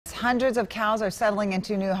hundreds of cows are settling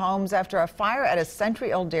into new homes after a fire at a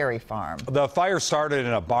century-old dairy farm. The fire started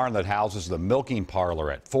in a barn that houses the milking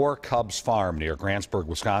parlor at 4 Cubs Farm near Grantsburg,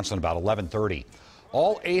 Wisconsin, about 11:30.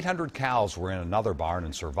 All 800 cows were in another barn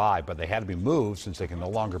and survived, but they had to be moved since they can no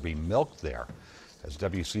longer be milked there. As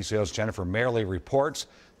WCCO's Jennifer Mayerle reports,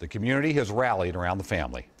 the community has rallied around the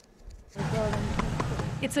family.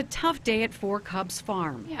 It's a tough day at 4 Cubs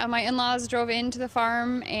Farm. Yeah, my in-laws drove into the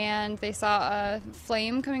farm and they saw a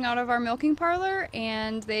flame coming out of our milking parlor,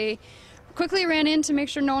 and they quickly ran in to make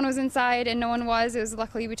sure no one was inside, and no one was. It was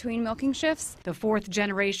luckily between milking shifts. The 4th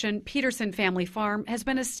generation Peterson family farm has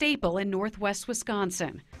been a staple in northwest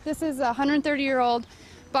Wisconsin. This is a 130-year-old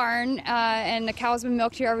barn, and the cow's been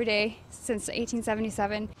milked here every day since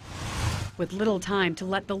 1877. With little time to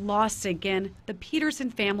let the loss sink in, the Peterson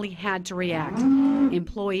family had to react.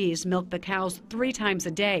 Employees milked the cows 3 times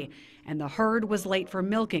a day, and the herd was late for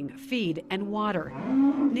milking, feed, and water.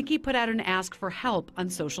 Nikki put out an ask for help on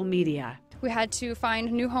social media. We had to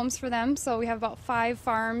find new homes for them, so we have about 5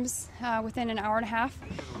 farms within an hour and a half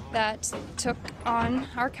that took on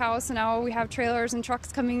our cows. So now we have trailers and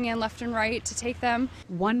trucks coming in left and right to take them.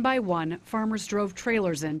 One by one, farmers drove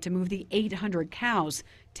trailers in to move the 800 cows,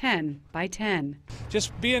 10 by 10.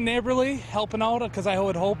 Just being neighborly, helping out, because I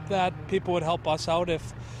would hope that people would help us out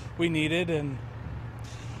if we needed, and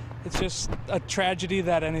it's just a tragedy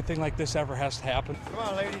that anything like this ever has to happen. Come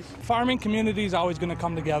on, ladies. Farming community is always going to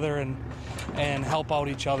come together and help out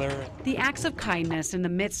each other. The acts of kindness in the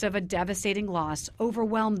midst of a devastating loss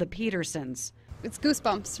overwhelmed the Petersons. It's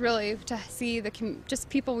goosebumps, really, to see just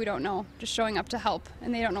people we don't know just showing up to help,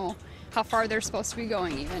 and they don't know how far they're supposed to be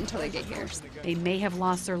going even until they get here. They may have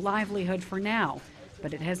lost their livelihood for now,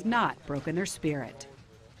 but it has not broken their spirit.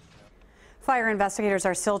 Fire investigators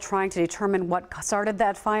are still trying to determine what started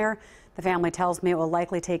that fire. The family tells me it will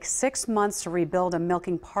likely take 6 months to rebuild a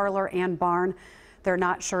milking parlor and barn. They're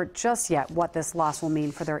not sure just yet what this loss will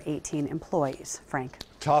mean for their 18 employees. Frank.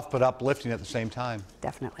 Tough but uplifting at the same time.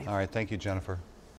 Definitely. All right, thank you, Jennifer.